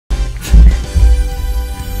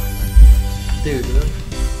Dude.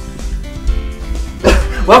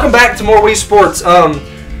 Welcome back to more Wii Sports.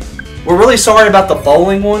 We're really sorry about the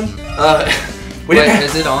bowling one.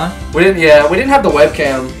 Is it on? We didn't have the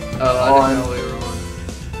webcam I didn't know we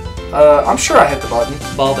were on. I'm sure I hit the button.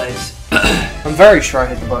 Ball base. I'm very sure I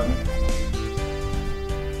hit the button.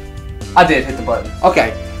 I did hit the button.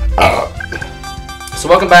 Okay. So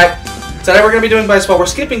welcome back. Today we're going to be doing baseball. We're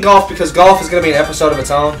skipping golf because golf is going to be an episode of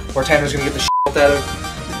its own where Tanner's going to get the shit out of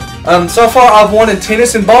it. So far I've won in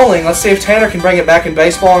tennis and bowling. Let's see if Tanner can bring it back in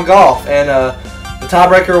baseball and golf. And the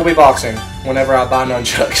tiebreaker will be boxing whenever I buy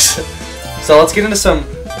nunchucks. So let's get into some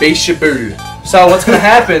baseBALLIN. So what's going to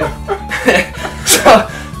happen...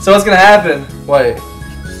 so what's going to happen... Wait.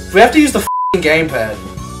 We have to use the f***ing gamepad.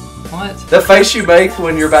 What? The face you make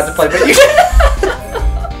when you're about to play.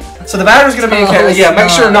 So the batter's gonna be in camera. Yeah, make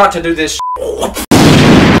sure not to do this.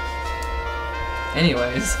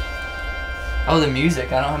 Anyways. Oh, the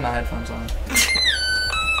music. I don't have my headphones on.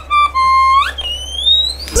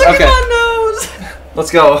 Look at my nose!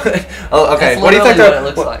 Let's go. Oh, okay. That's what do you think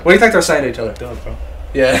what do you think they're saying to each other? Do it, bro.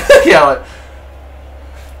 Yeah. Yeah. Like,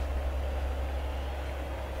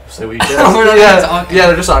 say what you did. Yeah,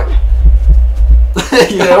 they're just like.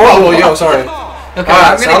 Yeah. Whoa, yo, sorry. Okay,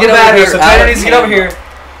 alright, so I'm gonna get out of here. So Tanner needs to get over here.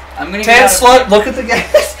 I'm gonna Tan slut, look at the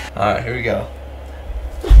gas. Alright, here we go.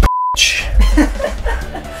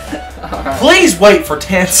 Right. Please wait for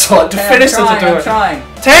Tan Slut to finish the tutorial. I'm trying.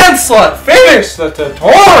 Tan Slut, finish the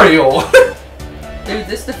tutorial! Dude,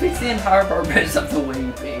 this defeats the entire purpose of the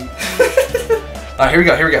Wii thing. Alright, here we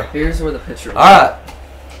go, here we go. Here's where the picture is. Alright.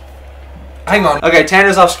 Hang on. Okay,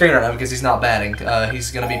 Tanner's off screen right now because he's not batting.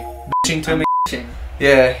 He's gonna be bitching to me.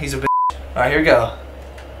 Yeah, he's a bitch. Alright, here we go.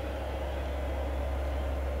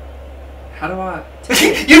 How do I...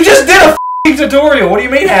 You just did a f***ing tutorial! What do you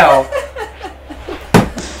mean how?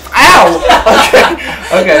 Ow! Okay.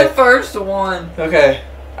 Okay. The first one. Okay.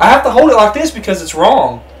 I have to hold it like this because it's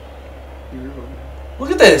wrong. Look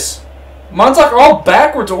at this. Mine's like all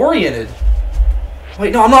backwards oriented.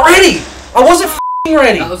 Wait, no, I'm not ready! I wasn't f***ing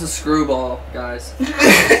ready! That was a screwball, guys.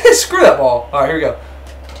 Screw that ball. Alright, here we go.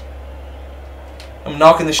 I'm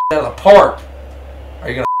knocking this shit out of the park. Are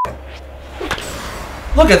you gonna...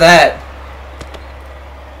 Look at that.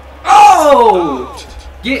 Oh!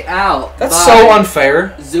 Get out. That's so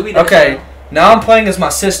unfair. Zooey. Okay, now I'm playing as my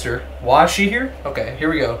sister. Why is she here? Okay,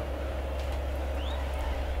 here we go.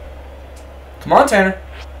 Come on, Tanner.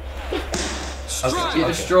 Okay, Get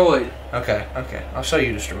destroyed. Okay, okay. I'll show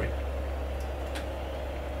you destroyed.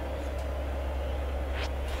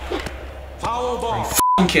 Foul ball. Are you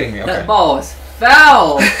f***ing kidding me? Okay. That ball is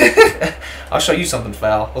foul. I'll show you something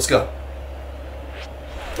foul. Let's go.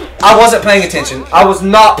 I wasn't paying attention. I was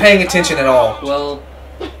not paying attention at all. Well,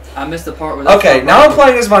 I missed the part where... Okay, now I'm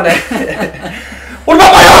playing as my name. What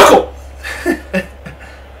about my uncle?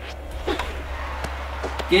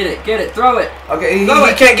 Get it, throw it. Okay, he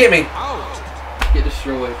can't get me. Out. Get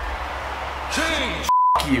destroyed. Change.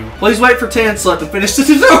 You. Please wait for Tan Slut to finish the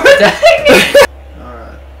tutorial.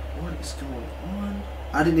 Alright, what is going on?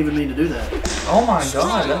 I didn't even mean to do that. Oh my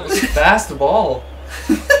god, that was fast ball.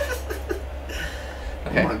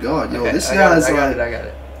 Okay. Oh my god, yo, Okay, this I guy's got like... I got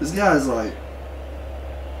it. This guy's like...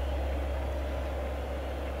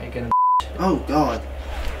 Making Oh god.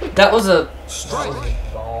 That was a... Strike.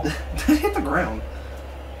 ball. That hit the ground.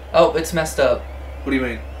 Oh, it's messed up. What do you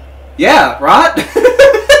mean? Yeah, right?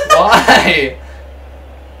 Why?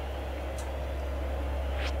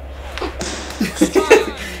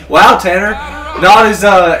 Wow, Tanner. Not as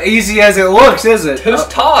easy as it looks, is it? Who's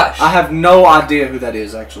Tosh? I have no idea who that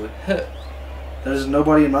is, actually. There's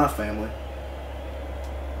nobody in my family.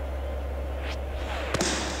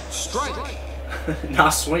 Strike.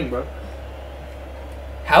 Nice swing, bro.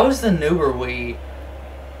 How is the newer Wii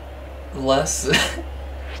less...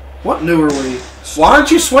 What newer we? Why aren't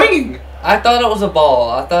you swinging? I thought it was a ball.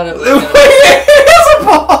 I thought it was... It's a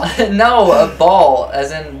ball! No, a ball,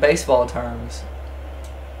 as in baseball terms.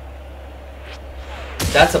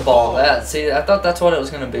 That's a ball. See, I thought that's what it was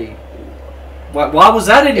going to be. Why was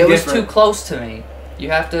that any different? It was too close to me. You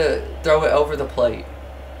have to throw it over the plate.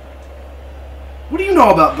 What do you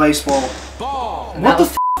know about baseball? Ball. And What that the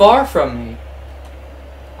was far from me.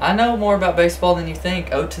 I know more about baseball than you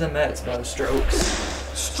think. Ode to the Mets by the Strokes.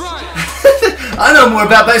 Strike. I know more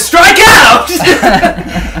about baseball. Strike out!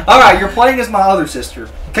 Alright, you're playing as my other sister.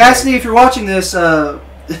 Cassidy, if you're watching this,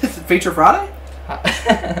 Feature Friday?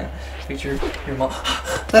 Feature your mom.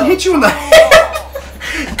 That hit you in the head!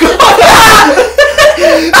 God!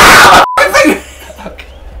 Okay.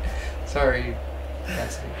 Sorry,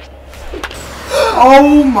 Cassidy.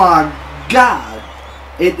 Oh my god!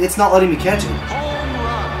 It's not letting me catch it. Home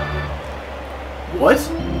run. What?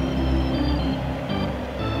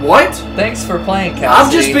 What? Thanks for playing, Cassie.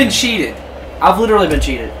 I've just been cheated. I've literally been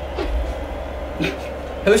cheated.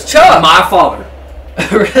 Who's Chuck? My father.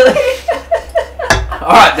 Really?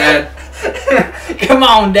 Alright, Dad. Come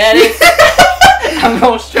on, Daddy. I'm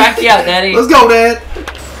gonna strike you out, Daddy. Let's go, Dad.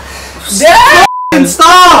 Dad!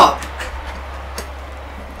 Stop!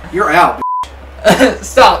 You're out.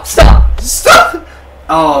 Stop! Stop! Stop!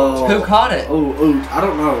 Oh. Who caught it? Oh, I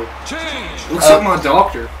don't know. Change. Looks like my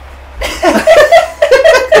doctor.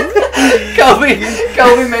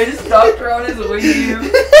 Kobe made his doctor on his Wii U.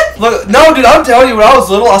 Look, no, dude, I'm telling you, when I was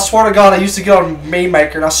little, I swear to God, I used to get on Meme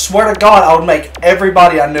Maker, and I swear to God, I would make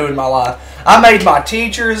everybody I knew in my life. I made my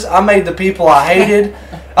teachers. I made the people I hated.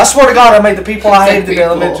 I swear to God, I made the people I hated in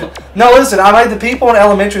elementary. No, listen, I made the people in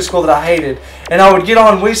elementary school that I hated, and I would get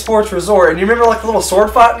on Wii Sports Resort. And you remember like the little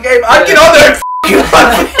sword fighting game? I'd get on there and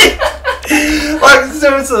like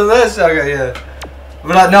so this. Okay, yeah.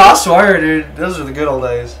 But no, I swear, dude, those are the good old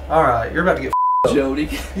days. All right, you're about to get Jody.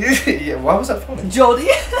 yeah, why was that funny? Jody.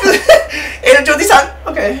 Hey, Jody-san.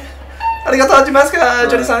 Okay. Arigatou gozaimasu ka,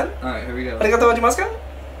 Jody-san. Alright, here we go. Arigatou gozaimasu ka.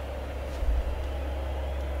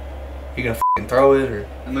 You gonna f***ing throw it or?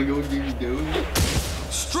 Am I going to do it?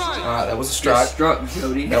 Strike. Alright, that was a strike. Struck,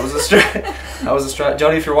 Jody. That was a strike. That was a strike.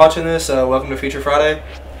 Jody, if you're watching this, welcome to Feature Friday.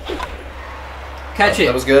 Catch it.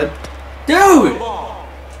 That was good. Dude! Ball.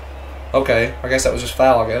 Okay, I guess that was just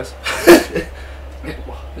foul, I guess. It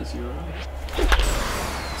was, you're right.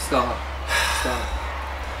 Stop. Stop.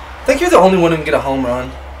 I think you're the only one who can get a home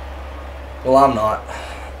run. Well, I'm not.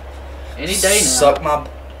 Any day now. Suck my...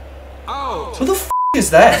 Out. Who the f*** is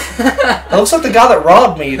that? That looks like the guy that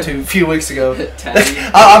robbed me a few weeks ago. Taddy.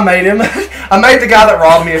 I made him. I made the guy that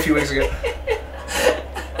robbed me a few weeks ago.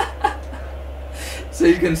 So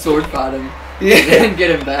you can sword fight him Yeah. and get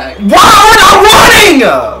him back. Why am I running?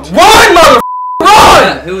 Run, mother! Run!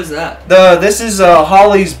 Yeah, who was that? This is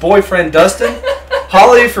Holly's boyfriend, Dustin.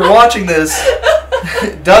 Holly, if you're watching this,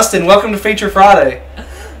 Dustin, welcome to Feature Friday.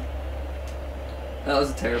 That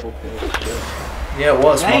was a terrible pitch. Yeah, it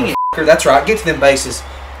was. Dang it. Motherfucker. That's right. Get to them bases.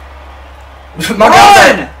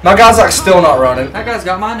 Run! My guy's like still not running. That guy's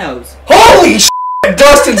got my nose. Holy shit!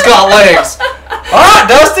 Dustin's got legs. All right,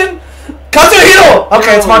 Dustin. Kazuhiro.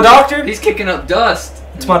 Okay, it's my doctor. He's kicking up dust.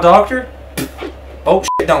 It's my doctor. Oh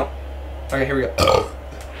shit! Don't. Okay, here we go.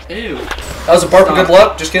 Ew. That was a burp. Good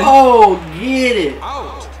luck. Just kidding. Oh, get it.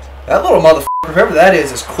 Out. That little motherfucker, whoever that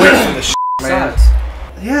is quick for the shit, man. Sucks.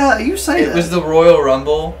 Yeah, you say It that. was the Royal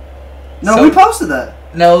Rumble. No, So- we posted that.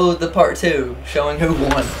 No, the part 2 showing who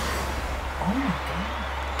won. Oh my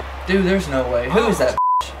god. Dude, there's no way. Who is that?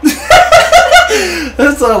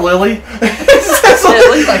 That's Lily. It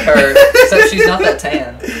looks like her, except she's not that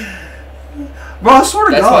tan. Bro, I swear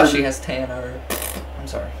to That's God. why she has tan or... I'm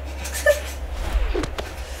sorry.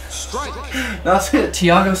 Strike. That's it.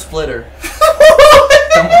 Tiago Splitter.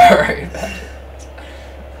 Don't worry about it.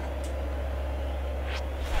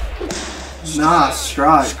 Nice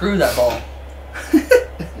strike. Screw that ball.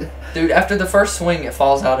 Dude, after the first swing, it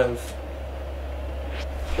falls out of...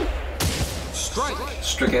 Strike.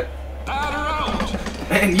 Strick it. Batter out.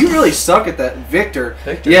 Man, you really suck at that, Victor.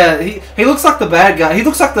 Victor? Yeah, he looks like the bad guy. He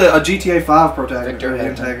looks like a GTA 5 protagonist. Victor or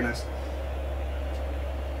Hammond. antagonist.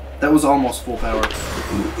 That was almost full power. Is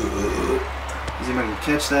he going to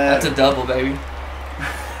catch that? That's a double, baby.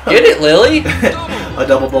 Get it, Lily. A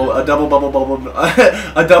double bubble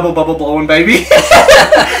blowing baby.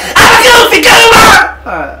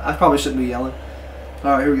 Alright, I probably shouldn't be yelling.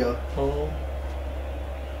 Alright, here we go.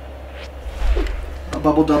 A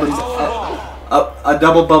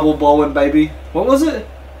double bubble blowing baby. What was it?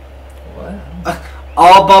 What?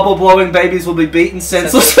 All bubble blowing babies will be beaten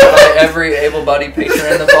senseless. By every able-bodied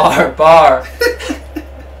patron in the bar.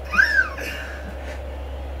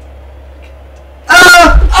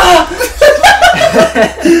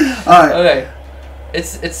 Alright. Okay.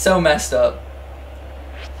 It's so messed up.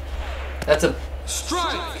 That's a...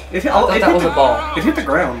 Strike. I thought that was a ball. It hit the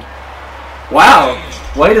ground. Wow.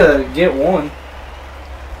 Way to get one.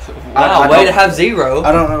 Wow, I way don't- to have 0.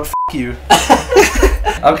 I don't know. F you.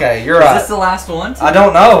 Okay, you're Is right. this the last one? I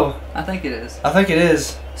don't know. I think it is. I think it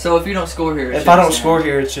is. So if you don't score here... If I don't score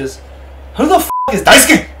here, it's just... Who the f*** is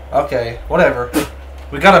Daisuke? Okay, whatever.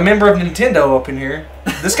 We got a member of Nintendo up in here.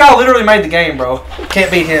 This guy literally made the game, bro.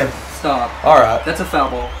 Can't beat him. Stop. Alright. That's a foul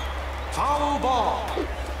ball. Foul ball.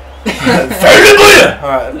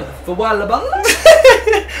 Alright.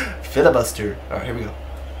 Filibuster. Alright, here we go.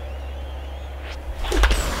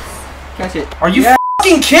 Catch it. Are you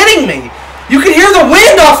f***ing kidding me? You can hear the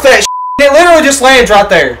wind off that shit. It literally just lands right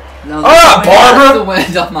there. No, Alright, that's Barbara. the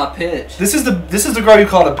wind off my pitch. This is the girl you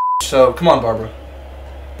called a bitch, so come on, Barbara.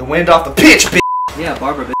 the wind off the pitch, bitch. Yeah,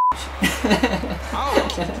 Barbara, bitch.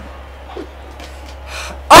 Out.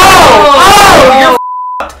 Oh!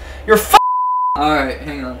 You're f***ed. Alright,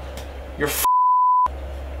 hang on. You're f***ed.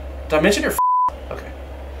 Did I mention you're f***ed? Okay.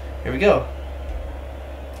 Here we go.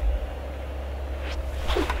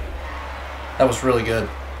 That was really good.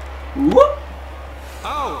 Whoop.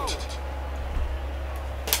 Out.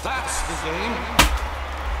 That's the game.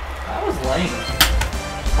 That was lame.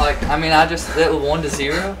 Like, I mean, I just it was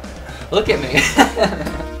 1-0. Look at me.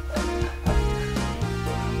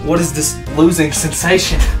 What is this losing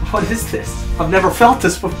sensation? What is this? I've never felt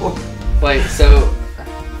this before. Wait, so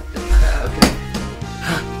okay.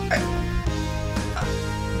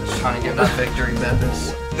 Just trying to get my victory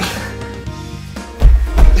medals.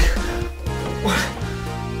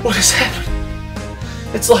 What is happening?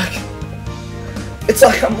 It's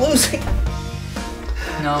like I'm losing.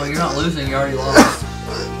 No, you're not losing. You already lost.